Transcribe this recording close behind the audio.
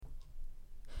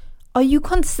Are you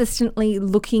consistently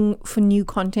looking for new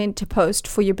content to post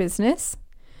for your business?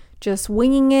 Just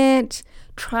winging it,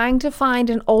 trying to find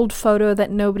an old photo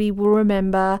that nobody will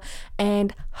remember,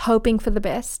 and hoping for the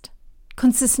best?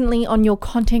 Consistently on your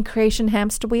content creation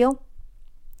hamster wheel?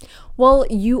 Well,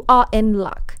 you are in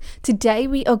luck. Today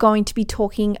we are going to be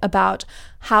talking about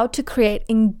how to create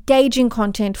engaging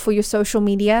content for your social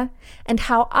media and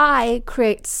how I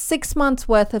create 6 months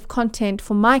worth of content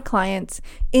for my clients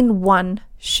in one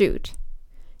shoot.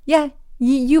 Yeah,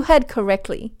 you heard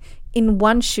correctly. In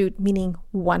one shoot, meaning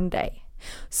one day.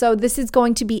 So this is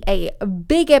going to be a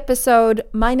big episode.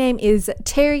 My name is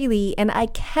Terry Lee and I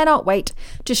cannot wait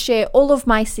to share all of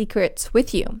my secrets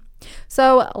with you.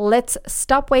 So let's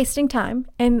stop wasting time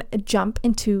and jump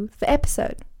into the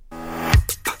episode.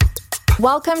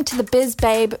 Welcome to the Biz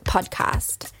Babe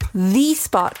podcast, the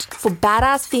spot for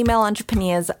badass female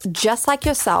entrepreneurs just like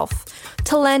yourself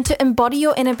to learn to embody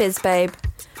your inner biz babe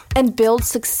and build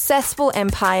successful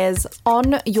empires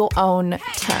on your own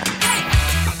terms.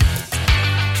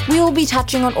 We will be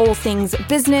touching on all things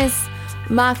business,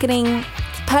 marketing,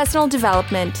 personal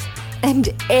development,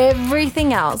 and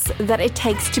everything else that it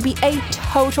takes to be a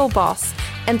total boss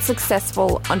and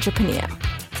successful entrepreneur.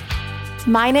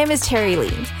 My name is Terry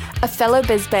Lee, a fellow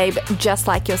biz babe just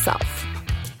like yourself.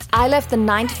 I left the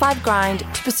 9-to-5 grind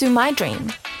to pursue my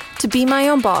dream, to be my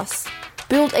own boss,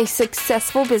 build a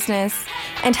successful business,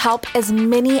 and help as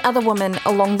many other women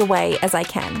along the way as I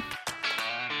can.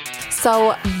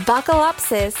 So buckle up,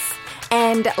 sis,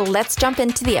 and let's jump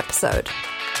into the episode.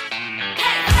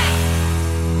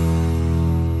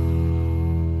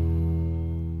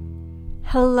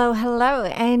 Hello,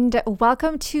 and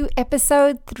welcome to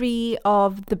episode 3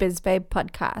 of the Biz Babe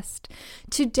podcast.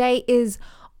 Today is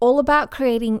all about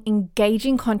creating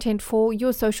engaging content for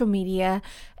your social media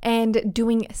and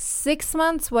doing 6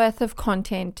 months worth of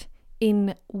content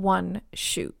in one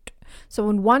shoot. So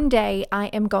in one day, I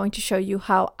am going to show you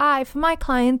how I, for my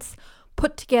clients,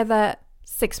 put together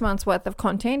 6 months worth of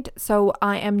content. So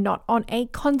I am not on a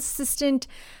consistent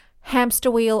hamster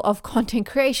wheel of content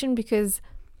creation because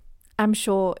I'm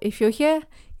sure if you're here,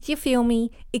 you feel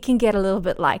me, it can get a little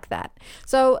bit like that.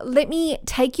 So let me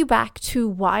take you back to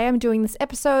why I'm doing this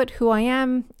episode, who I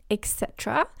am,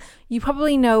 etc. You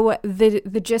probably know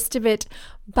the gist of it,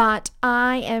 but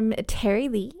I am Terry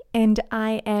Lee and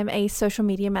I am a social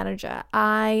media manager.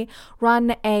 I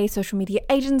run a social media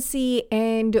agency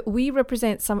and we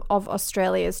represent some of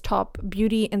Australia's top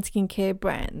beauty and skincare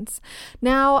brands.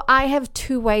 Now, I have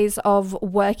 2 ways of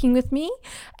working with me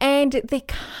and they're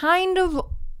kind of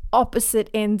opposite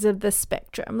ends of the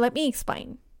spectrum. Let me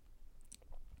explain.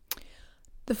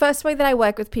 The first way that I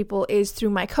work with people is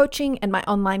through my coaching and my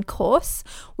online course,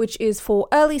 which is for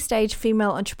early stage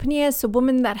female entrepreneurs, so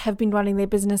women that have been running their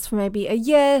business for maybe a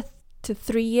year to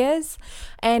 3 years,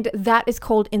 and that is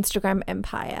called Instagram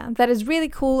Empire. That is really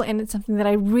cool, and it's something that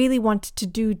I really wanted to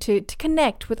do to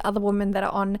connect with other women that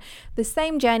are on the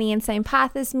same journey and same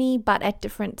path as me, but at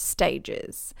different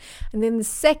stages. And then the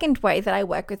second way that I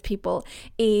work with people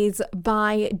is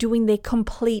by doing their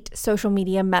complete social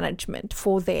media management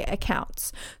for their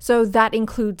accounts. So that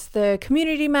includes the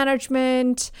community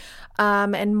management,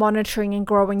 and monitoring and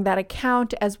growing that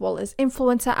account, as well as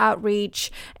influencer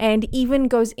outreach, and even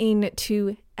goes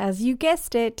into, as you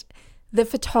guessed it, the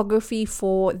photography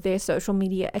for their social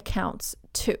media accounts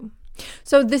too.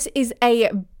 So this is a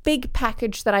big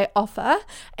package that I offer,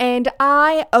 and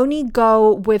I only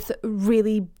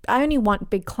want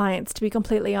big clients, to be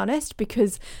completely honest,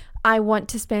 because I want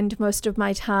to spend most of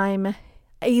my time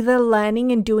either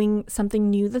learning and doing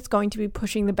something new that's going to be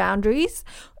pushing the boundaries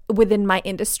within my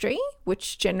industry,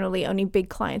 which generally only big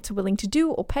clients are willing to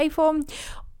do or pay for,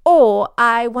 or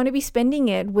I want to be spending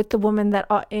it with the women that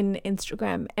are in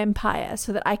Instagram Empire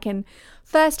so that I can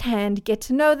firsthand get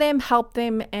to know them, help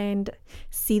them, and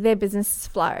see their businesses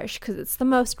flourish because it's the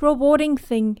most rewarding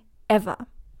thing ever.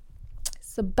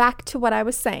 So back to what I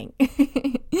was saying.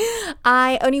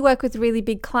 I only work with really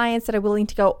big clients that are willing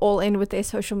to go all in with their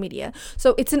social media.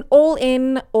 So it's an all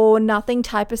in or nothing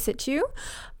type of situ.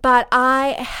 But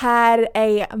I had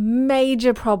a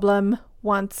major problem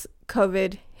once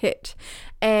COVID hit.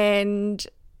 And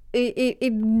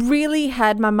it really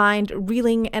had my mind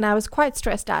reeling and I was quite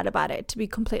stressed out about it, to be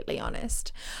completely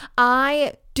honest.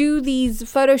 I do these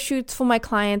photo shoots for my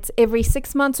clients every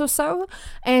 6 months or so,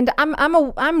 and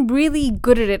I'm really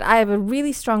good at it. I have a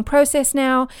really strong process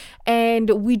now, and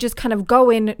we just kind of go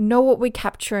in, know what we're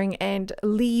capturing, and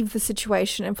leave the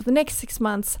situation. And for the next 6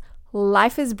 months,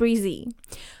 life is breezy.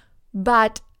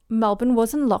 But Melbourne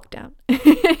was in lockdown.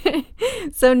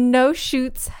 So no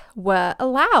shoots were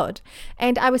allowed.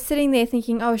 And I was sitting there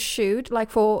thinking, oh shoot,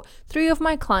 like for 3 of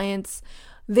my clients,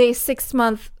 their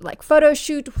 6-month like photo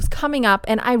shoot was coming up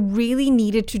and I really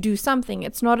needed to do something.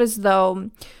 It's not as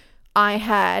though I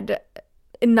had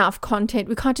enough content.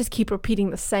 We can't just keep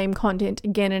repeating the same content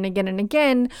again and again and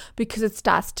again because it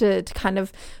starts to kind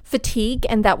of fatigue,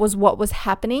 and that was what was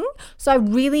happening. So I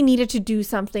really needed to do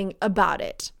something about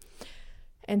it.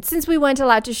 And since we weren't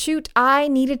allowed to shoot, I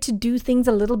needed to do things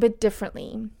a little bit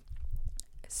differently.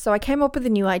 So I came up with a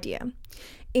new idea.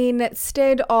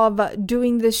 Instead of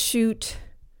doing this shoot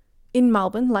in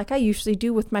Melbourne, like I usually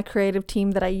do with my creative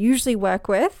team that I usually work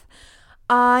with,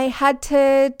 I had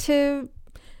to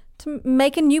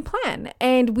make a new plan.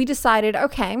 And we decided,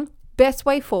 okay, best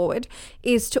way forward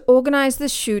is to organize the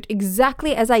shoot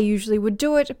exactly as I usually would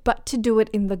do it, but to do it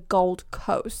in the Gold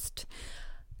Coast.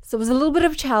 So it was a little bit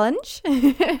of a challenge,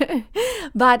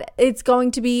 but it's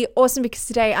going to be awesome because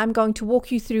today I'm going to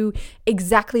walk you through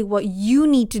exactly what you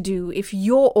need to do if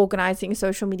you're organizing a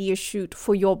social media shoot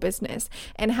for your business,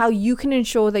 and how you can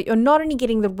ensure that you're not only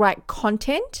getting the right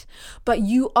content, but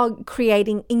you are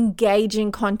creating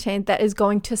engaging content that is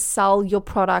going to sell your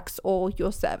products or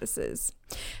your services.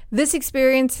 This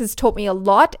experience has taught me a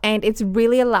lot, and it's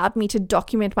really allowed me to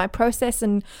document my process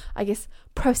and I guess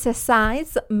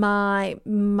processize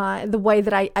the way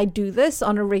that I do this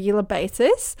on a regular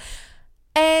basis.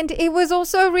 And it was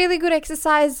also a really good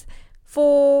exercise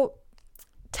for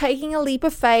taking a leap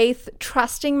of faith,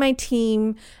 trusting my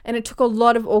team, and it took a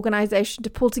lot of organization to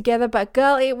pull together, but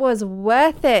girl, it was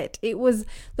worth it. It was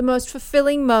the most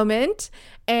fulfilling moment,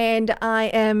 and I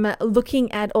am looking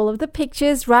at all of the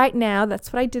pictures right now.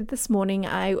 That's what I did this morning.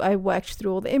 I worked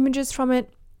through all the images from it,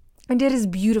 and it is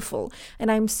beautiful,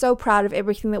 and I'm so proud of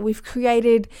everything that we've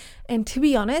created. And to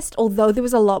be honest, although there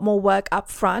was a lot more work up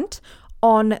front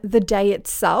on the day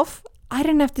itself, I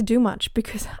didn't have to do much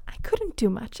because I couldn't do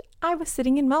much. I was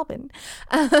sitting in Melbourne.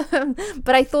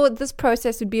 But I thought this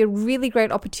process would be a really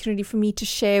great opportunity for me to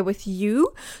share with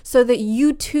you so that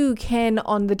you too can,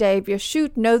 on the day of your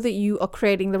shoot, know that you are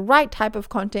creating the right type of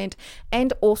content,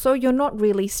 and also you're not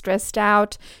really stressed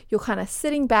out. You're kind of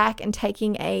sitting back and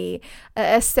taking a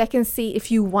second seat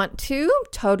if you want to,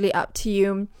 totally up to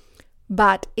you.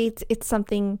 But it's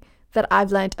something that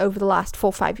I've learned over the last 4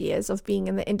 or 5 years of being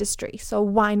in the industry. So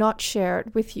why not share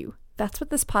it with you? That's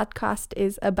what this podcast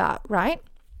is about, right?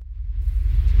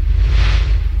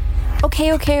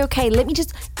 Okay. Let me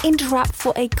just interrupt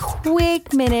for a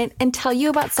quick minute and tell you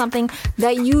about something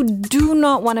that you do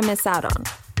not want to miss out on.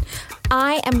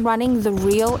 I am running the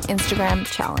Reel Instagram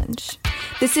Challenge.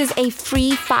 This is a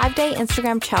free 5-day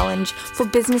Instagram challenge for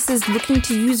businesses looking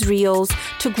to use Reels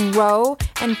to grow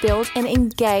and build an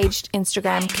engaged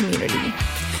Instagram community.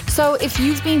 So if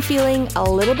you've been feeling a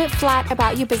little bit flat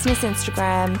about your business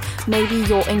Instagram, maybe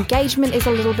your engagement is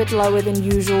a little bit lower than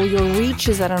usual, your reach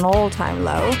is at an all-time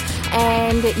low,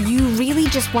 and you really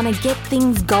just want to get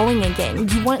things going again.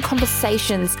 You want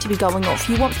conversations to be going off.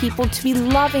 You want people to be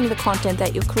loving the content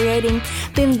that you're creating,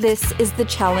 then this is the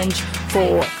challenge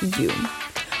for you.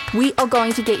 We are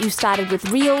going to get you started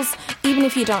with Reels. Even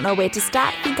if you don't know where to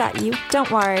start, we got you. Don't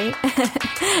worry.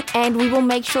 And we will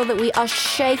make sure that we are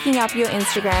shaking up your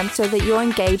Instagram so that your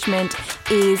engagement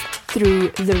is through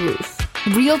the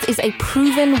roof. Reels is a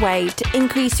proven way to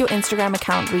increase your Instagram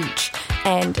account reach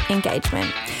and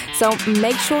engagement. So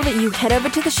make sure that you head over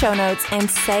to the show notes and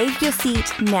save your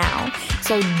seat now.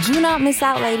 So do not miss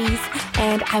out, ladies,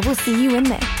 and I will see you in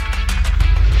there.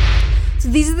 So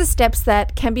these are the steps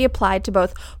that can be applied to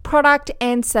both product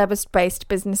and service-based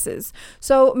businesses.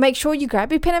 So make sure you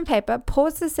grab your pen and paper,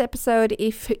 pause this episode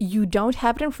if you don't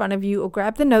have it in front of you, or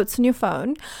grab the notes on your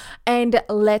phone, and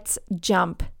let's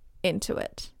jump into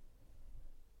it.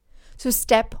 So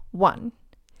step 1,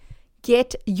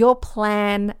 get your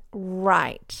plan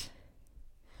right.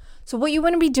 So what you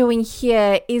want to be doing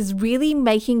here is really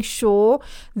making sure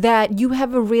that you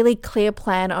have a really clear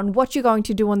plan on what you're going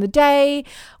to do on the day,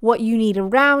 what you need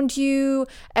around you,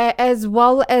 as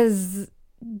well as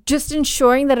just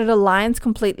ensuring that it aligns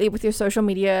completely with your social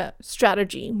media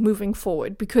strategy moving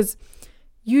forward, because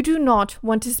you do not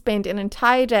want to spend an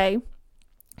entire day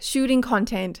shooting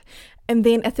content and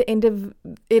then at the end of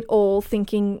it all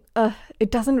thinking,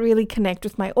 it doesn't really connect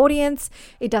with my audience.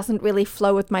 It doesn't really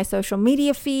flow with my social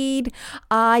media feed.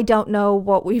 I don't know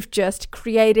what we've just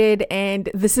created, and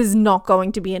this is not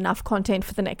going to be enough content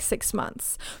for the next 6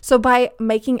 months. So by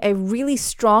making a really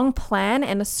strong plan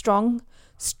and a strong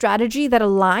strategy that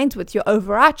aligns with your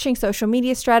overarching social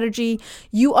media strategy,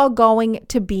 you are going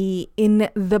to be in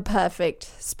the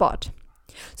perfect spot.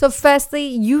 So firstly,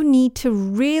 you need to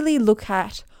really look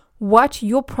at what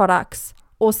your products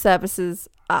or services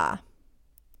are.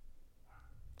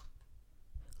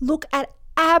 Look at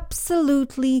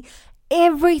absolutely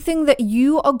everything that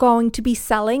you are going to be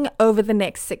selling over the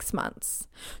next 6 months.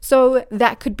 So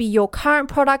that could be your current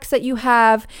products that you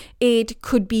have. It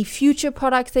could be future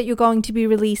products that you're going to be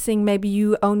releasing. Maybe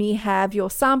you only have your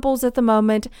samples at the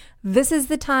moment. This is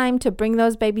the time to bring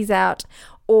those babies out,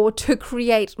 or to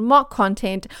create mock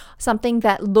content, something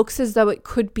that looks as though it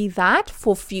could be that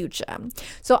for future.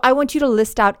 So I want you to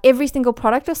list out every single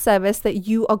product or service that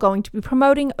you are going to be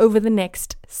promoting over the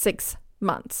next 6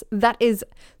 months. That is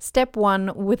step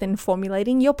 1 within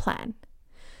formulating your plan.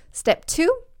 Step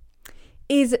 2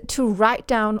 is to write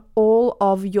down all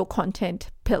of your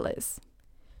content pillars.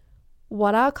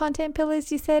 What are content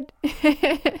pillars, you said?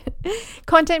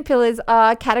 Content pillars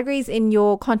are categories in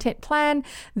your content plan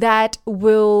that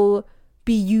will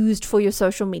be used for your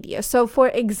social media. So for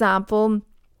example,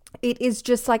 it is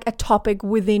just like a topic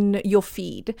within your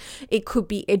feed. It could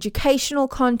be educational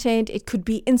content. It could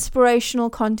be inspirational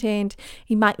content.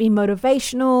 It might be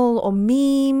motivational or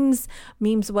memes.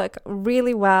 Memes work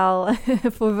really well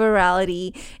for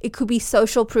virality. It could be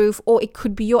social proof, or it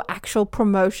could be your actual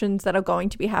promotions that are going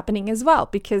to be happening as well,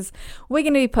 because we're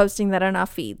going to be posting that on our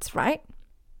feeds, right?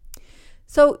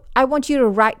 So I want you to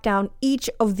write down each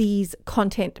of these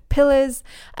content pillars,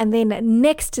 and then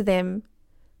next to them,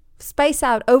 space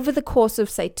out over the course of,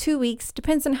 say, 2 weeks.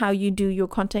 Depends on how you do your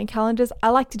content calendars. I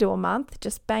like to do a month.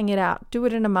 Just bang it out. Do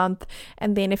it in a month.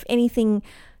 And then if anything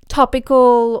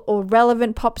topical or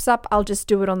relevant pops up, I'll just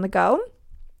do it on the go.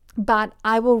 But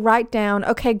I will write down,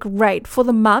 okay, great. For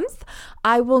the month,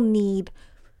 I will need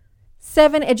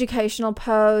 7 educational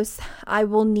posts. I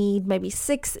will need maybe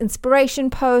 6 inspiration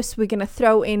posts. We're going to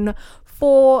throw in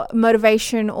 4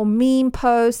 motivation or meme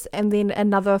posts, and then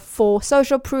another 4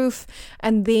 social proof.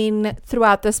 And then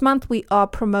throughout this month, we are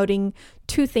promoting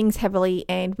 2 things heavily,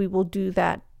 and we will do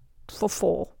that for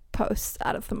 4 posts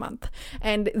out of the month.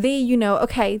 And there you know,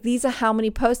 okay, these are how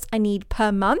many posts I need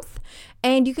per month.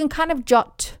 And you can kind of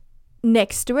jot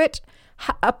next to it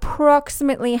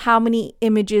approximately how many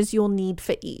images you'll need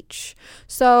for each.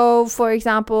 So for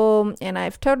example, and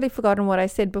I've totally forgotten what I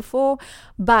said before,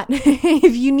 but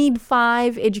if you need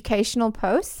 5 educational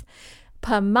posts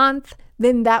per month,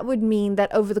 then that would mean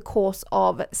that over the course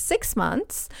of 6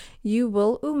 months, you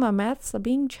will, my maths are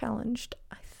being challenged.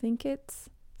 I think it's,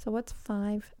 so what's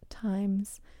 5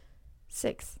 times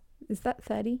 6? Is that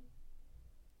 30?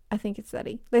 I think it's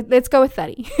 30. Let's go with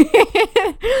 30.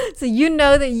 So you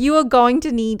know that you are going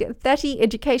to need 30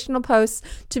 educational posts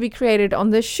to be created on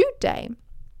the shoot day.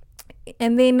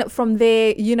 And then from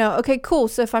there, you know, okay, cool.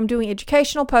 So if I'm doing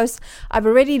educational posts, I've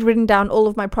already written down all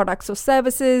of my products or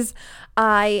services.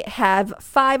 I have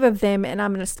 5 of them, and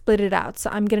I'm going to split it out. So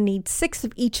I'm going to need 6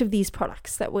 of each of these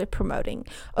products that we're promoting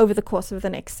over the course of the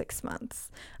next 6 months.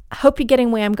 I hope you're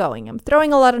getting where I'm going. I'm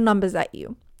throwing a lot of numbers at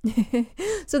you.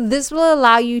 So this will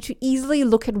allow you to easily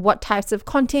look at what types of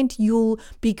content you'll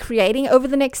be creating over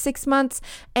the next 6 months.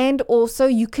 And also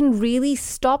you can really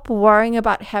stop worrying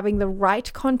about having the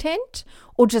right content,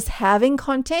 or just having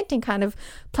content and kind of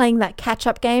playing that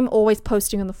catch-up game, always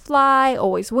posting on the fly,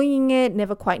 always winging it,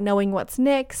 never quite knowing what's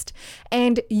next.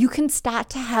 And you can start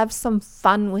to have some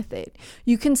fun with it.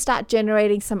 You can start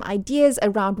generating some ideas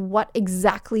around what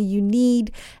exactly you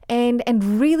need, and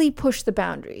really push the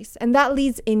boundaries. And that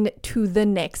leads into the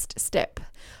next step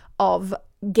of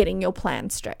getting your plan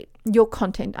straight, your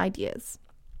content ideas.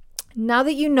 Now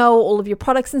that you know all of your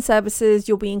products and services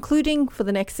you'll be including for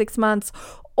the next 6 months,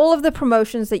 all of the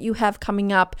promotions that you have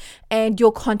coming up, and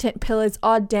your content pillars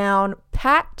are down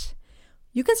pat,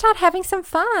 you can start having some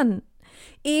fun.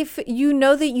 If you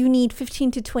know that you need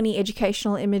 15 to 20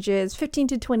 educational images, 15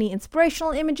 to 20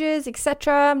 inspirational images,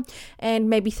 etc., and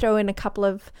maybe throw in a couple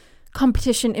of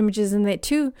competition images in there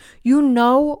too, you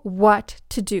know what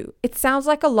to do. It sounds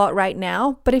like a lot right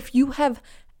now, but if you have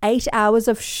 8 hours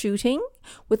of shooting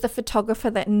with a photographer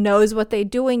that knows what they're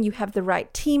doing, you have the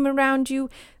right team around you,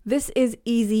 this is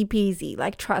easy peasy.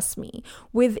 Like, trust me,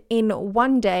 within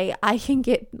one day, I can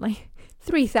get like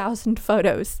 3,000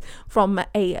 photos from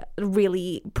a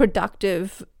really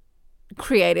productive,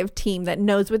 creative team that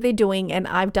knows what they're doing. And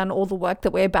I've done all the work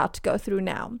that we're about to go through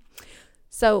now.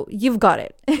 So you've got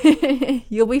it.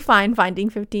 You'll be fine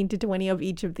finding 15 to 20 of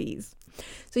each of these.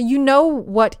 So you know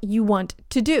what you want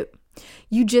to do.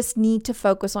 You just need to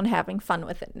focus on having fun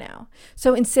with it now.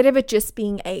 So instead of it just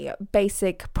being a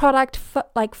basic product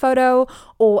like photo,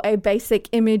 or a basic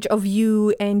image of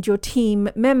you and your team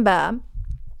member,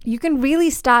 you can really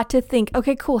start to think,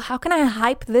 okay, cool, how can I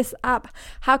hype this up?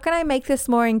 How can I make this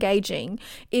more engaging?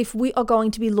 If we are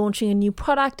going to be launching a new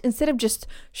product, instead of just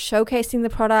showcasing the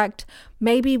product,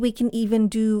 maybe we can even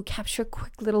capture a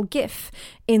quick little GIF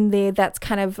in there that's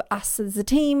kind of us as a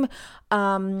team,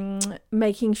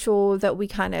 making sure that we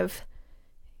kind of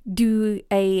do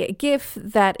a GIF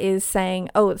that is saying,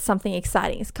 oh, something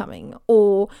exciting is coming,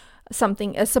 or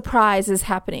a surprise is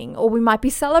happening, or we might be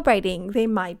celebrating. There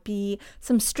might be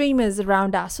some streamers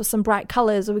around us, or some bright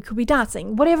colors, or we could be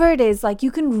dancing. Whatever it is, like,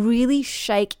 you can really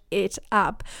shake it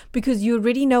up because you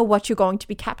already know what you're going to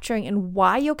be capturing and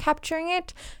why you're capturing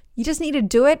it. You just need to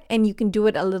do it, and you can do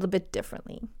it a little bit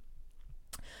differently.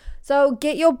 So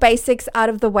get your basics out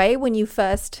of the way when you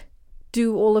first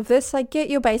do all of this. Like, get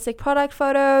your basic product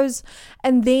photos,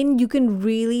 and then you can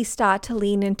really start to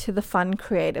lean into the fun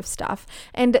creative stuff.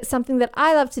 And something that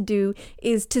I love to do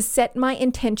is to set my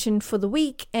intention for the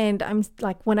week. And I'm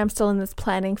like, when I'm still in this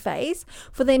planning phase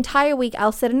for the entire week,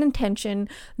 I'll set an intention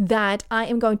that I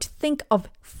am going to think of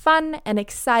fun and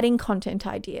exciting content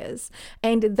ideas,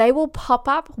 and they will pop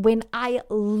up when I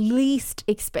least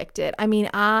expect it. I mean,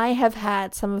 I have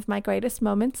had some of my greatest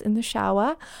moments in the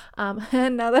shower.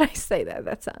 And now that I say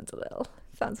that sounds a little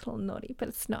naughty, but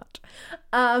it's not.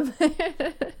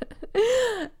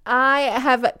 I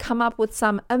have come up with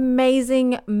some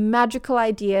amazing magical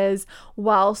ideas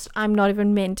whilst I'm not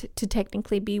even meant to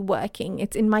technically be working.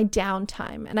 It's in my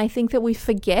downtime. And I think that we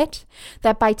forget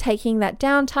that by taking that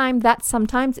downtime, that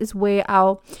sometimes is where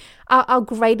our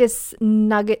greatest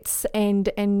nuggets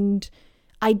and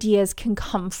ideas can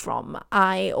come from.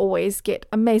 I always get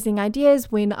amazing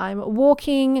ideas when I'm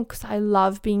walking, because I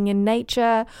love being in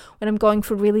nature, when I'm going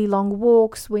for really long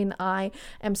walks, when I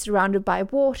am surrounded by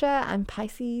water. I'm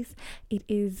Pisces. It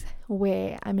is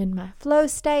where I'm in my flow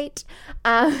state.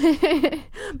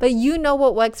 But you know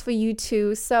what works for you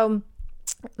too. So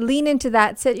lean into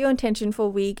that, set your intention for a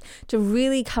week to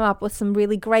really come up with some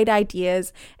really great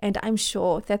ideas, and I'm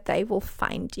sure that they will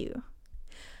find you.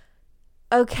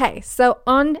 Okay, so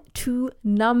on to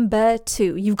number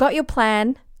 2. You've got your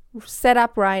plan set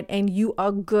up right, and you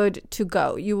are good to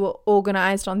go. You were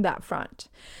organized on that front.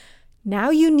 Now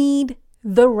you need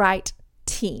the right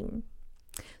team.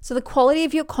 So the quality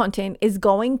of your content is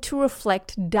going to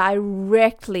reflect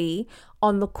directly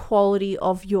on the quality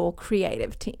of your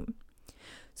creative team.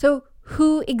 So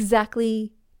who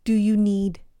exactly do you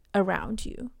need around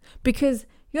you? Because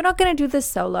you're not going to do this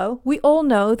solo. We all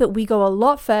know that we go a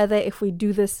lot further if we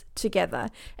do this together,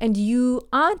 and you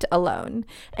aren't alone.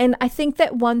 And I think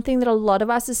that one thing that a lot of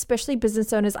us, especially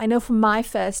business owners, I know from my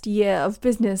first year of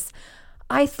business,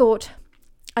 I thought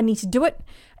I need to do it,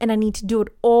 and I need to do it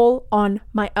all on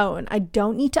my own. I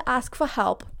don't need to ask for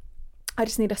help. I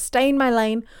just need to stay in my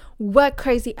lane, work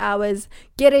crazy hours,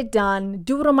 get it done,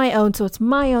 do it on my own so it's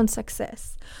my own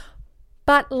success.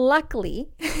 But luckily,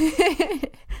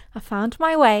 I found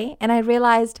my way, and I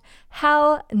realized,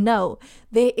 hell no,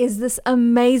 there is this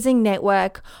amazing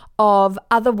network of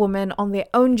other women on their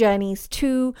own journeys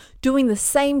too, doing the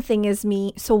same thing as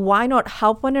me. So why not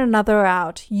help one another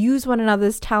out, use one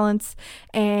another's talents,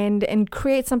 and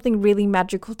create something really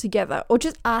magical together, or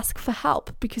just ask for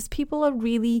help, because people are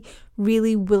really,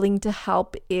 really willing to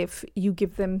help if you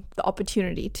give them the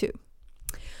opportunity to.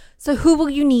 So who will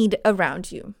you need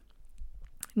around you?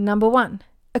 Number 1,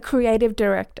 a creative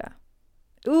director.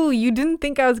 Ooh, you didn't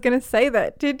think I was going to say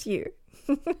that, did you?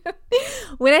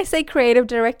 When I say creative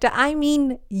director, I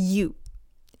mean you.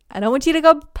 I don't want you to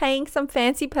go paying some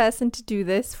fancy person to do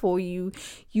this for you.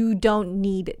 You don't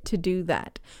need to do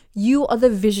that. You are the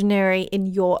visionary in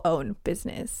your own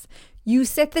business. You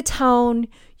set the tone,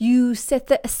 you set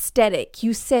the aesthetic,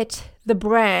 you set the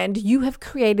brand. You have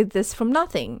created this from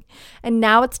nothing. And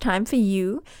now it's time for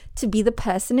you to be the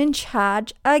person in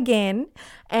charge again,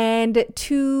 and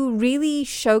to really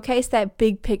showcase that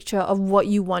big picture of what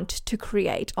you want to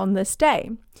create on this day.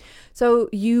 So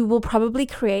you will probably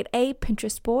create a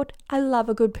Pinterest board. I love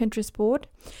a good Pinterest board.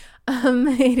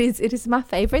 It is my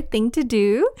favorite thing to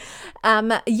do.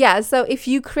 So if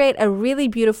you create a really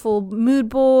beautiful mood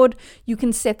board, you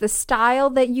can set the style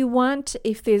that you want.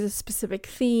 If there's a specific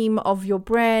theme of your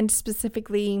brand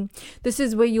specifically, this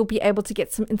is where you'll be able to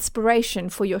get some inspiration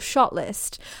for your shot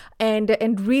list,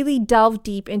 and really delve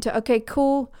deep into, okay,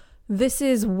 cool, this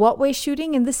is what we're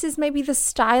shooting, and this is maybe the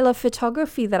style of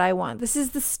photography that I want. This is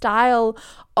the style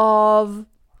of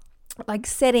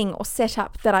setting or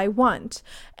setup that I want.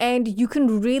 And you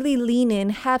can really lean in,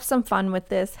 have some fun with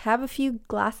this, have a few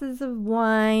glasses of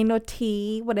wine or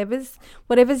tea, whatever's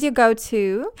your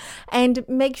go-to, and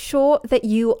make sure that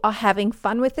you are having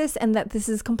fun with this and that this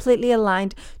is completely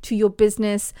aligned to your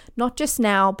business, not just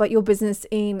now, but your business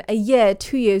in a year,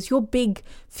 2 years, your big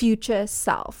future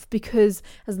self. Because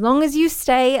as long as you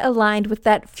stay aligned with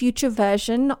that future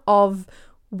version of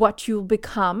what you'll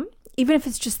become, even if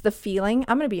it's just the feeling,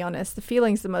 I'm going to be honest, the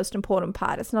feeling is the most important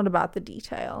part. It's not about the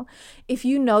detail. If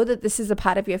you know that this is a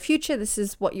part of your future, this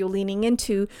is what you're leaning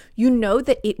into, you know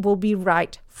that it will be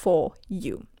right for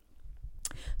you.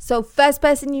 So first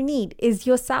person you need is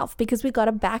yourself, because we got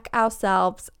to back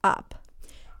ourselves up.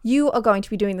 You are going to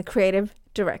be doing the creative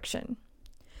direction.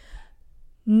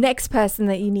 Next person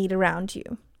that you need around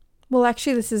you. Well,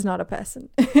 actually, this is not a person.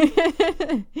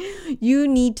 You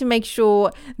need to make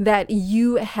sure that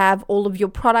you have all of your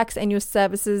products and your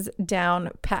services down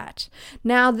pat.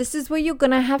 Now, this is where you're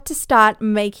going to have to start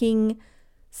making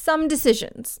some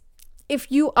decisions.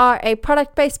 If you are a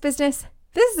product-based business,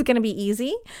 this is going to be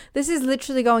easy. This is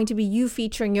literally going to be you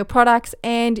featuring your products,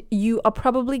 and you are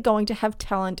probably going to have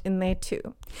talent in there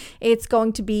too. It's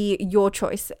going to be your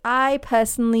choice. I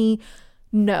personally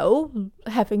know,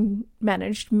 having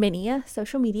managed many a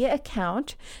social media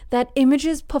account, that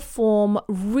images perform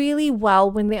really well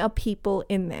when there are people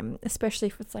in them, especially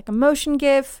if it's like a motion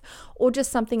GIF or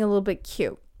just something a little bit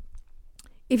cute.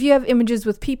 If you have images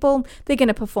with people, they're going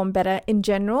to perform better in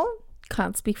general.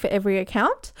 Can't speak for every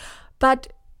account,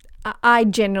 but I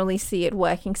generally see it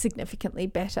working significantly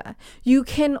better. You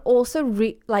can also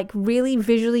really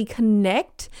visually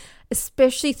connect,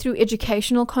 especially through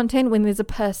educational content, when there's a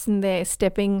person there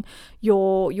stepping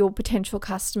your potential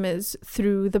customers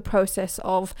through the process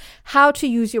of how to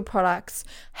use your products,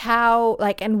 how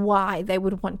and why they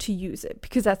would want to use it,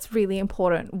 because that's really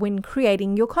important when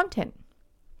creating your content.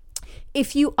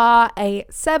 If you are a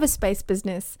service-based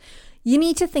business, you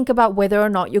need to think about whether or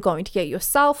not you're going to get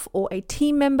yourself or a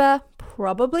team member,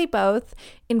 probably both,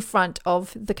 in front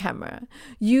of the camera.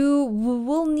 You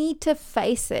will need to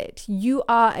face it. You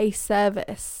are a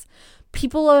service.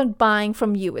 People are buying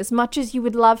from you. As much as you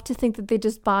would love to think that they're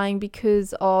just buying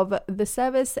because of the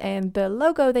service and the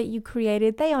logo that you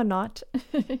created, they are not.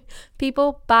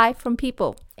 People buy from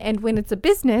people. And when it's a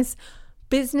business,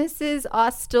 businesses are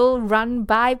still run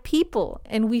by people,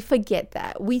 and we forget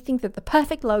that. We think that the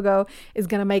perfect logo is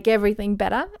going to make everything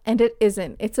better, and it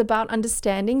isn't. It's about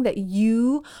understanding that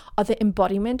you are the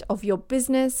embodiment of your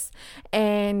business,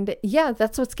 and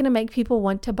that's what's going to make people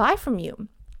want to buy from you.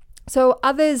 So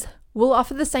others will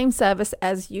offer the same service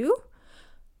as you,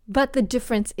 but the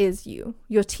difference is you,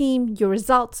 your team, your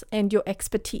results, and your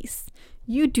expertise.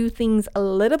 You do things a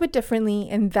little bit differently,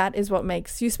 and that is what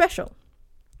makes you special.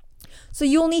 So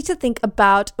you'll need to think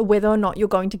about whether or not you're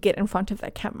going to get in front of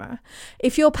that camera.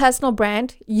 If you're a personal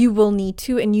brand, you will need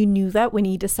to, and you knew that when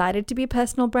you decided to be a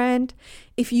personal brand.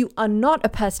 If you are not a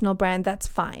personal brand, that's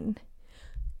fine.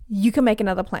 You can make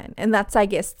another plan. And that's, I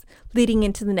guess, leading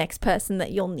into the next person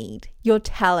that you'll need, your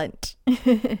talent.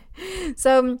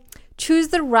 So choose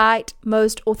the right,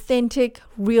 most authentic,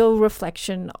 real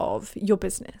reflection of your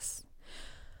business.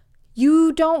 If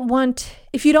you don't want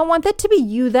that to be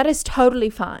you, that is totally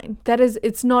fine.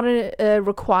 It's not a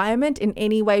requirement in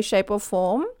any way, shape, or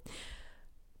form,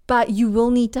 but you will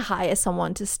need to hire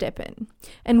someone to step in.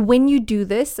 And when you do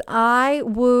this, I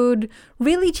would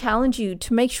really challenge you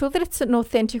to make sure that it's an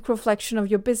authentic reflection of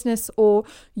your business or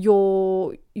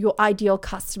your ideal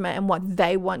customer and what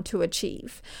they want to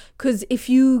achieve. Because if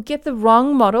you get the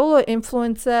wrong model or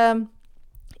influencer,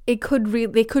 there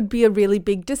could be a really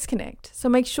big disconnect. So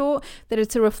make sure that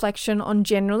it's a reflection on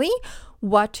generally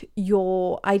what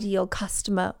your ideal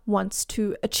customer wants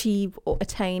to achieve or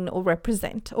attain or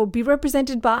represent or be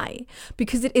represented by,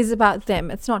 because it is about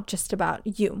them. It's not just about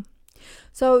you.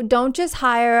 So don't just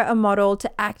hire a model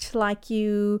to act like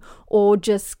you or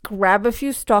just grab a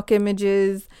few stock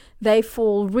images. They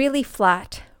fall really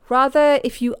flat. Rather,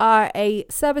 if you are a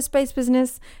service-based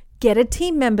business, get a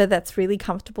team member that's really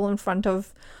comfortable in front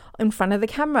of the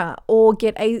camera, or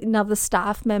get another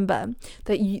staff member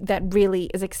that really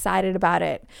is excited about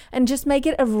it, and just make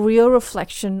it a real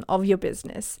reflection of your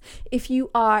business. If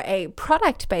you are a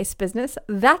product-based business,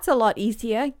 that's a lot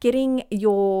easier. Getting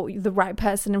the right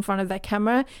person in front of that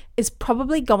camera is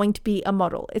probably going to be a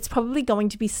model. It's probably going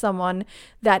to be someone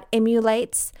that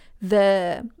emulates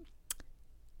the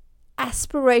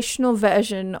aspirational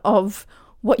version of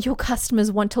what your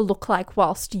customers want to look like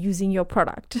whilst using your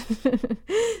product.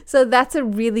 So that's a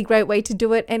really great way to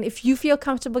do it. And if you feel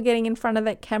comfortable getting in front of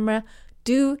that camera,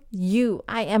 Do you.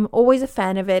 I am always a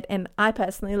fan of it, and I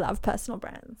personally love personal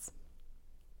brands.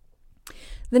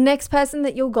 The next person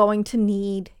that you're going to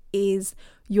need is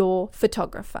your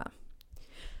photographer.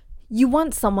 You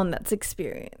want someone that's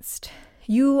experienced.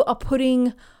 You are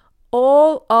putting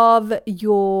all of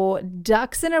your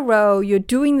ducks in a row. You're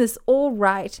doing this all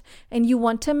right, and you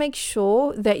want to make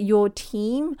sure that your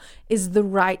team is the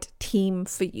right team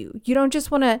for you. You don't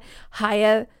just want to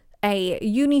hire a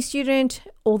uni student,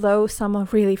 although some are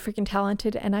really freaking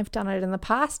talented and I've done it in the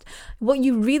past. What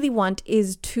you really want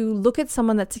is to look at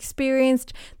someone that's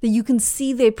experienced, that you can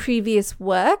see their previous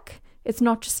work. It's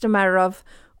not just a matter of,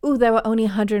 oh, they were only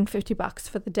 $150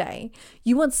 for the day.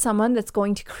 You want someone that's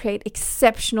going to create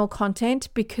exceptional content,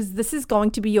 because this is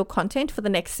going to be your content for the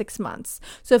next 6 months.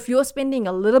 So if you're spending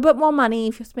a little bit more money,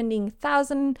 if you're spending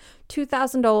 $1,000,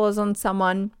 $2,000 on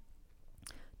someone,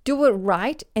 do it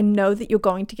right and know that you're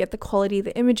going to get the quality of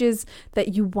the images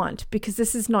that you want, because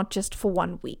this is not just for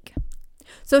 1 week.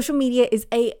 Social media is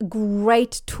a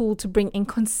great tool to bring in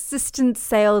consistent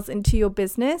sales into your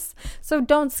business. So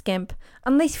don't skimp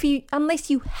unless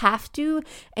you have to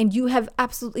and you have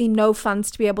absolutely no funds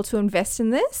to be able to invest in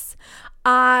this.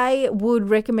 I would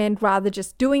recommend rather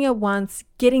just doing it once,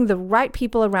 getting the right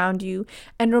people around you,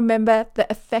 and remember the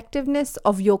effectiveness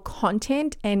of your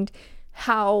content and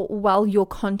how well your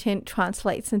content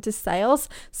translates into sales.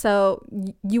 So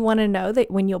you want to know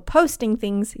that when you're posting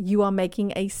things, you are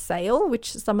making a sale,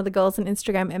 which some of the girls in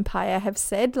Instagram Empire have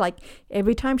said, like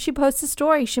every time she posts a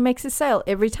story, she makes a sale.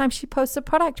 Every time she posts a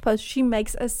product post, she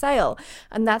makes a sale.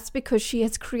 And that's because she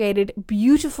has created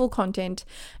beautiful content,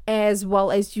 as well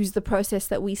as use the process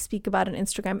that we speak about in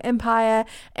Instagram Empire,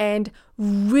 and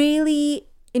really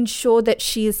ensure that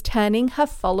she is turning her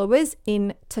followers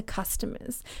into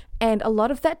customers. And a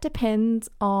lot of that depends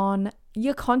on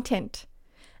your content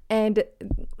and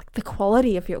the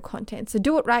quality of your content. So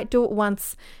do it right, do it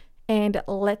once, and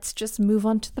let's just move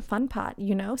on to the fun part,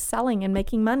 selling and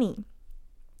making money.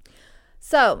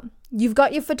 So you've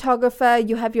got your photographer,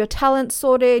 you have your talent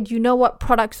sorted, you know what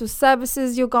products or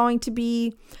services you're going to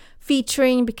be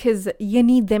featuring, because you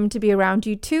need them to be around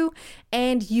you too,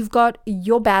 and you've got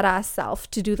your badass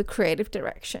self to do the creative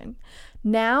direction.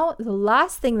 Now, the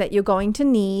last thing that you're going to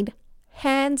need,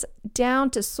 hands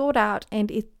down, to sort out,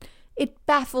 and it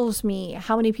baffles me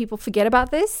how many people forget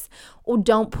about this or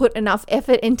don't put enough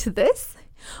effort into this,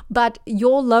 but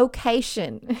your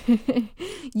location.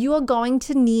 You are going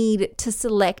to need to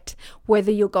select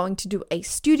whether you're going to do a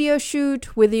studio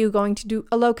shoot, whether you're going to do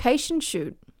a location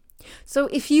shoot. So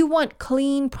if you want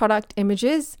clean product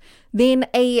images, then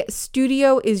a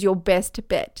studio is your best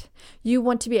bet. You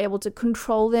want to be able to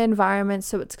control the environment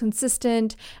so it's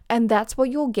consistent, and that's what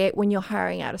you'll get when you're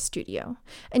hiring out a studio.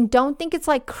 And don't think it's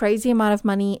like crazy amount of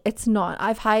money. It's not.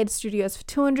 I've hired studios for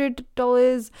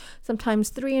 $200, sometimes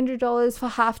 $300 for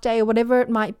half day or whatever it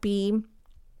might be.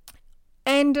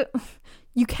 And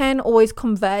you can always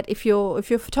convert if your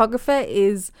photographer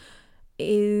is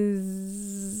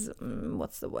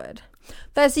what's the word?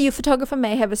 Firstly, your photographer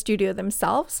may have a studio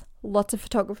themselves. Lots of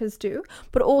photographers do.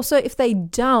 But also, if they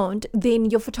don't,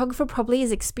 then your photographer probably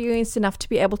is experienced enough to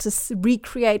be able to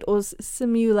recreate or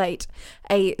simulate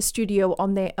a studio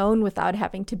on their own without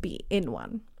having to be in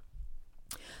one.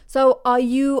 So are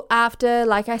you after,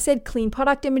 like I said, clean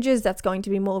product images? That's going to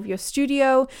be more of your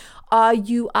studio. Are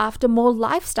you after more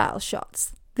lifestyle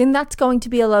shots? Then that's going to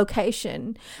be a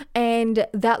location, and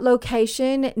that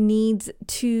location needs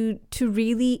to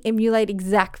really emulate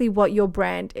exactly what your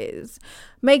brand is.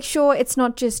 Make sure it's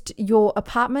not just your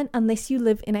apartment, unless you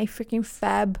live in a freaking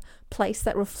fab place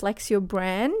that reflects your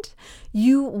brand.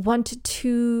 You want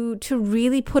to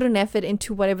really put an effort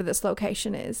into whatever this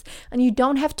location is, and you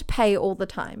don't have to pay all the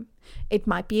time. It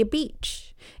might be a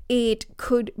beach. It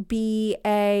could be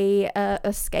a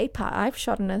skate park. I've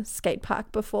shot in a skate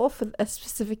park before for a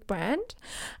specific brand.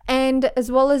 And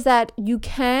as well as that, you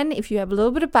can, if you have a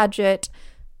little bit of budget,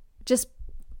 just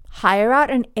hire out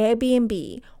an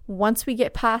Airbnb. Once we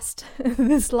get past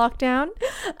this lockdown,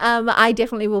 I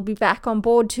definitely will be back on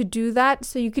board to do that.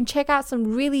 So you can check out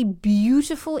some really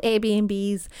beautiful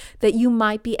Airbnbs that you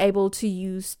might be able to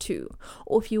use too.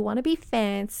 Or if you want to be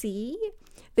fancy,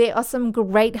 there are some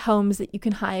great homes that you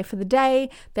can hire for the day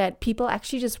that people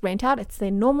actually just rent out. It's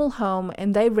their normal home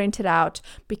and they rent it out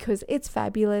because it's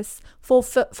fabulous for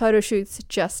photo shoots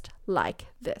just like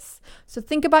this. So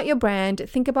think about your brand,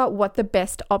 think about what the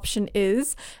best option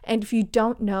is. And if you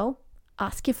don't know,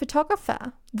 ask your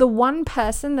photographer. The one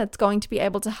person that's going to be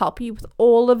able to help you with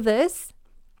all of this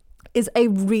is a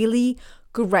really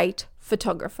great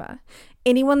photographer.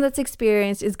 Anyone that's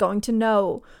experienced is going to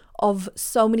know, of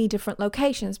so many different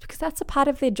locations, because that's a part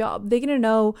of their job. They're going to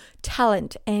know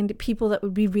talent and people that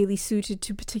would be really suited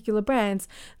to particular brands.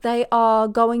 They are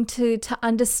going to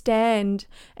understand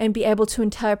and be able to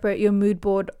interpret your mood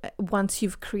board once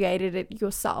you've created it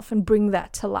yourself and bring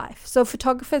that to life. So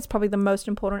photographer is probably the most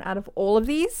important out of all of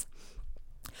these.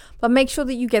 But make sure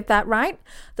that you get that right,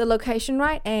 the location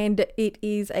right, and it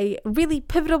is a really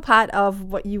pivotal part of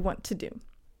what you want to do.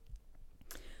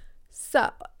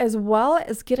 So, as well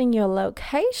as getting your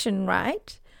location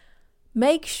right,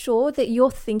 make sure that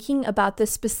you're thinking about the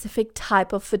specific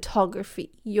type of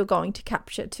photography you're going to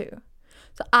capture too.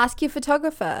 So ask your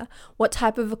photographer what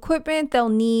type of equipment they'll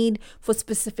need for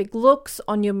specific looks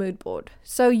on your mood board.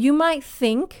 So you might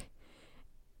think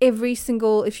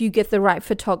if you get the right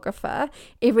photographer,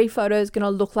 every photo is going to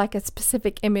look like a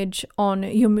specific image on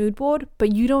your mood board,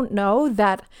 but you don't know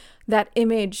that that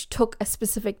image took a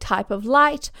specific type of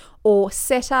light or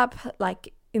setup,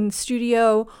 like in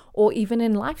studio or even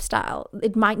in lifestyle.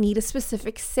 It might need a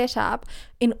specific setup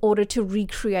in order to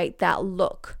recreate that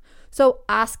look. So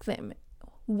ask them,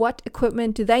 what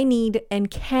equipment do they need and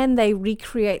can they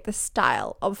recreate the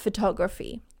style of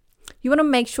photography? You want to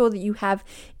make sure that you have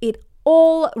it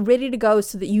all ready to go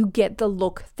so that you get the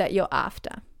look that you're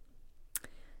after.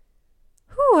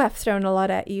 Whew, I've thrown a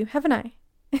lot at you, haven't I?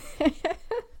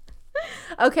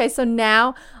 Okay, so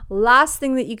now last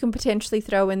thing that you can potentially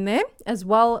throw in there as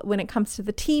well when it comes to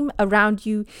the team around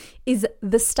you is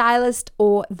the stylist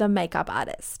or the makeup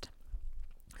artist.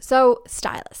 So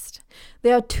stylist.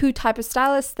 There are two types of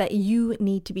stylists that you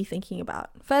need to be thinking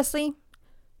about. Firstly,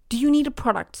 do you need a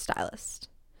product stylist?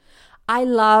 I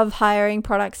love hiring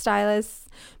product stylists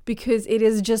because it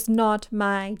is just not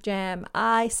my jam.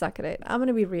 I suck at it. I'm going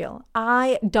to be real.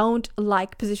 I don't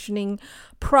like positioning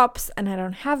props and I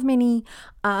don't have many.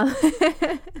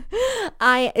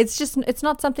 It's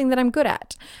not something that I'm good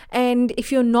at. And if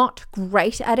you're not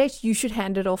great at it, you should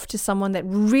hand it off to someone that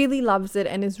really loves it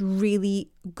and is really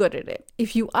good at it.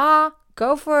 If you are,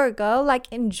 go for it,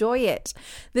 enjoy it.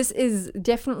 This is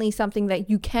definitely something that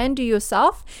you can do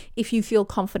yourself if you feel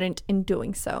confident in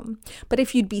doing so. But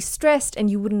if you'd be stressed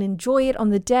and you wouldn't enjoy it on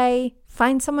the day,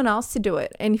 find someone else to do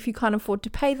it. And if you can't afford to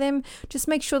pay them, just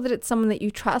make sure that it's someone that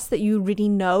you trust, that you really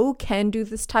know can do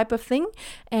this type of thing.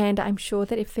 And I'm sure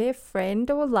that if they're a friend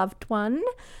or a loved one,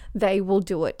 they will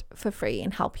do it for free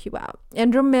and help you out.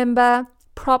 And remember,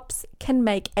 props can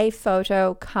make a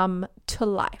photo come to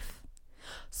life.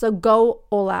 So go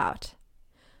all out.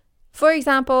 For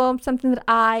example, something that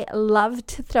I love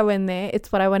to throw in there, it's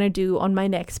what I want to do on my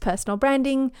next personal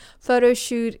branding photo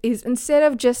shoot, is instead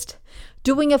of just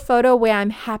doing a photo where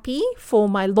I'm happy for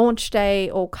my launch day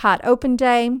or cart open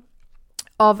day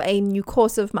of a new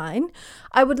course of mine,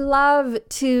 I would love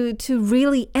to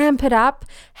really amp it up,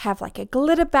 have like a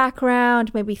glitter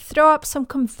background, maybe throw up some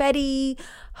confetti,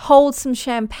 hold some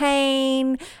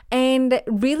champagne, and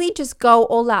really just go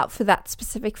all out for that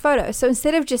specific photo. So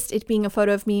instead of just it being a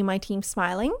photo of me and my team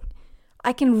smiling,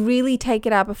 I can really take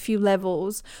it up a few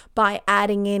levels by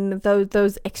adding in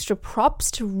those extra props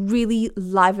to really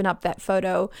liven up that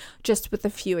photo just with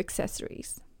a few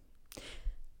accessories.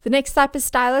 The next type of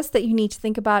stylist that you need to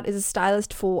think about is a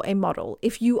stylist for a model.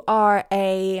 If you are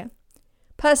a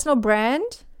personal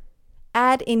brand,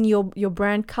 add in your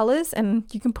brand colors, and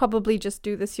you can probably just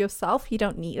do this yourself. You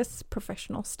don't need a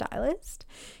professional stylist.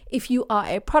 If you are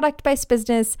a product-based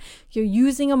business, you're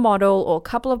using a model or a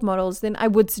couple of models, then I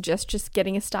would suggest just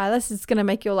getting a stylist. It's going to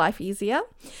make your life easier.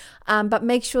 But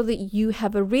make sure that you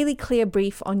have a really clear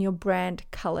brief on your brand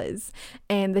colors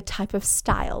and the type of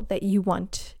style that you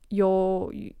want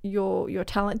your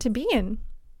talent to be in.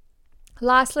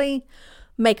 Lastly,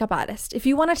 makeup artist. If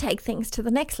you want to take things to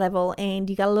the next level and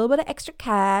you got a little bit of extra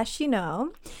cash,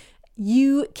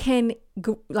 you can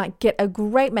get a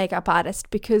great makeup artist,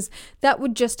 because that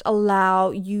would just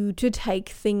allow you to take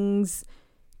things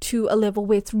to a level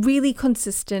where it's really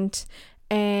consistent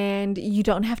and you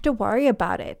don't have to worry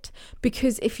about it.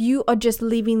 Because if you are just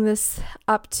leaving this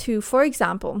up to, for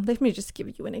example, let me just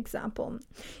give you an example.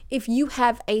 If you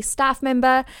have a staff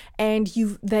member and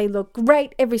they look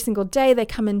great every single day, they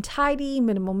come in tidy,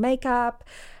 minimal makeup,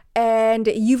 and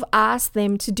you've asked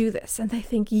them to do this and they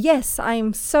think, yes,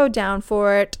 I'm so down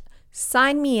for it,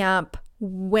 sign me up,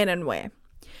 when and where.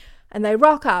 And they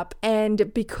rock up,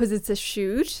 and because it's a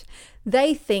shoot,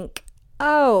 they think,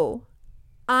 oh,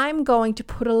 I'm going to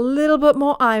put a little bit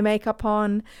more eye makeup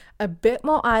on, a bit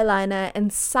more eyeliner,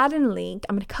 and suddenly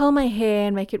I'm going to curl my hair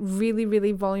and make it really,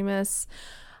 really voluminous.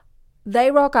 They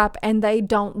rock up and they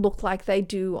don't look like they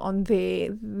do on their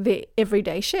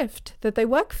everyday shift that they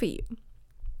work for you,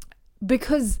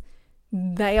 because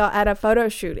they are at a photo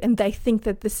shoot and they think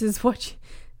that this is what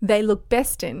they look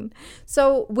best in.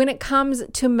 So when it comes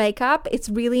to makeup, it's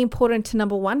really important to,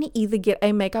 number one, either get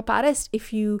a makeup artist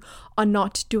if you are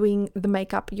not doing the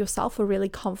makeup yourself or really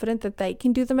confident that they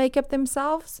can do the makeup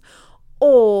themselves,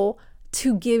 or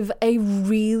to give a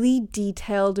really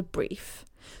detailed brief.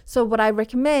 So what I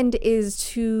recommend is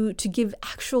to give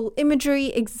actual imagery,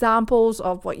 examples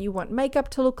of what you want makeup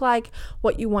to look like,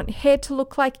 what you want hair to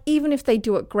look like, even if they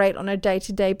do it great on a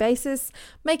day-to-day basis.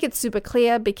 Make it super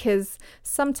clear, because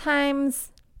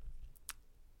sometimes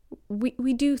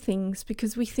we do things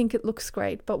because we think it looks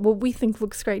great, but what we think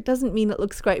looks great doesn't mean it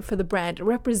looks great for the brand. It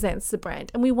represents the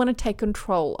brand, and we want to take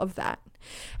control of that.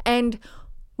 And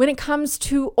when it comes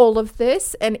to all of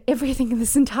this and everything in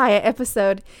this entire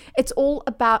episode, it's all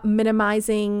about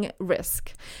minimizing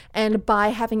risk. And by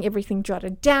having everything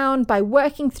jotted down, by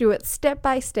working through it step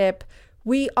by step,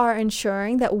 we are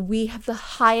ensuring that we have the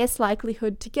highest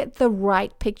likelihood to get the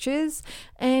right pictures,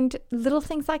 and little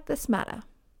things like this matter.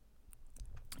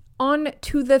 On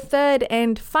to the third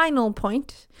and final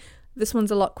point. This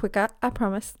one's a lot quicker, I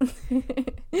promise.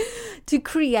 To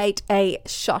create a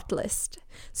shot list.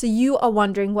 So you are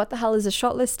wondering, what the hell is a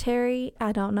shot list, Terry?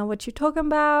 I don't know what you're talking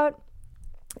about.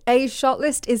 A shot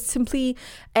list is simply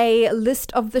a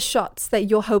list of the shots that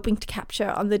you're hoping to capture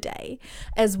on the day,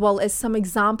 as well as some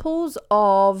examples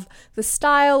of the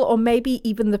style or maybe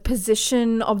even the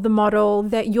position of the model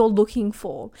that you're looking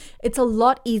for. It's a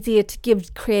lot easier to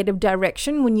give creative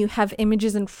direction when you have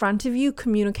images in front of you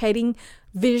communicating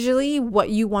visually what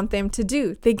you want them to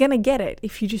do. They're going to get it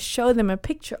if you just show them a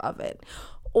picture of it.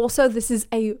 Also, this is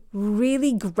a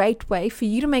really great way for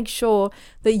you to make sure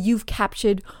that you've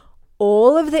captured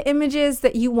all of the images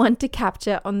that you want to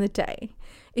capture on the day.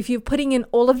 If you're putting in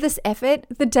all of this effort,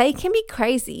 the day can be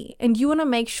crazy, and you want to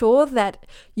make sure that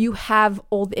you have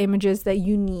all the images that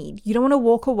you need. You don't want to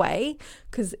walk away,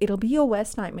 because it'll be your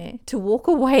worst nightmare to walk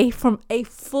away from a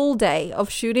full day of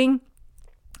shooting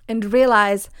and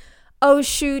realize, oh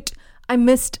shoot, I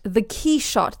missed the key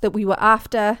shot that we were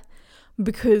after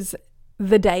because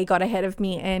the day got ahead of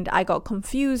me and I got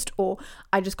confused, or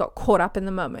I just got caught up in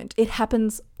the moment. It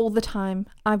happens all the time.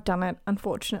 I've done it,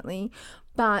 unfortunately,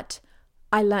 but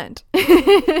I learned.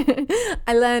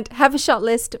 Have a shot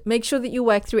list, make sure that you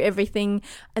work through everything,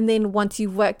 and then once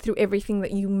you've worked through everything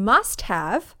that you must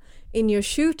have in your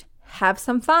shoot, have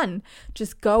some fun.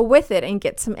 Just go with it and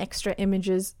get some extra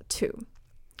images too.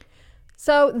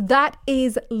 So that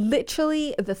is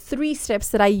literally the 3 steps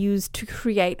that I use to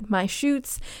create my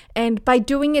shoots. And by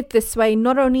doing it this way,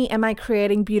 not only am I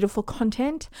creating beautiful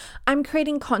content, I'm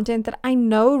creating content that I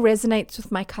know resonates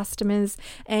with my customers,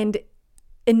 and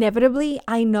inevitably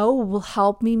I know will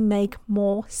help me make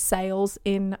more sales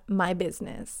in my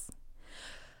business.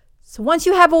 So once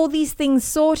you have all these things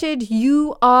sorted,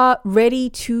 you are ready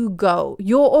to go.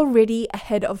 You're already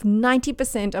ahead of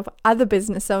 90% of other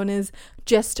business owners,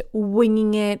 just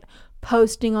winging it,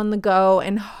 posting on the go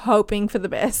and hoping for the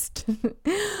best.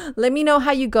 Let me know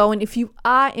how you go, and if you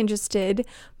are interested,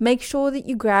 make sure that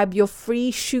you grab your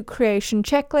free shoot creation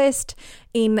checklist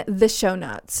in the show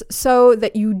notes so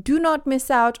that you do not miss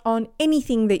out on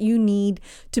anything that you need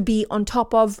to be on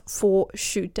top of for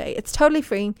shoot day. It's totally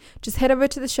free. Just head over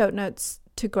to the show notes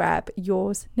to grab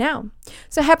yours now.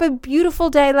 So have a beautiful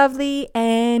day, lovely,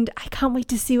 and I can't wait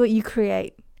to see what you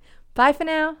create. Bye for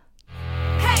now.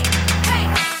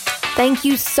 Thank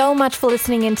you so much for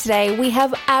listening in today. We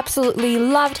have absolutely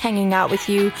loved hanging out with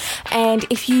you. And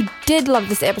if you did love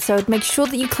this episode, make sure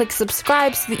that you click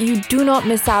subscribe so that you do not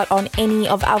miss out on any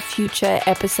of our future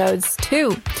episodes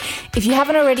too. If you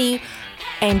haven't already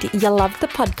and you love the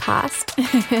podcast,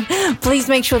 please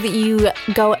make sure that you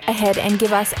go ahead and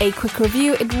give us a quick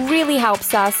review. It really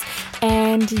helps us.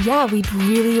 And yeah, we'd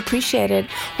really appreciate it.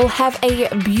 Well, have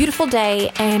a beautiful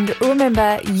day. And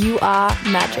remember, you are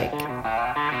magic.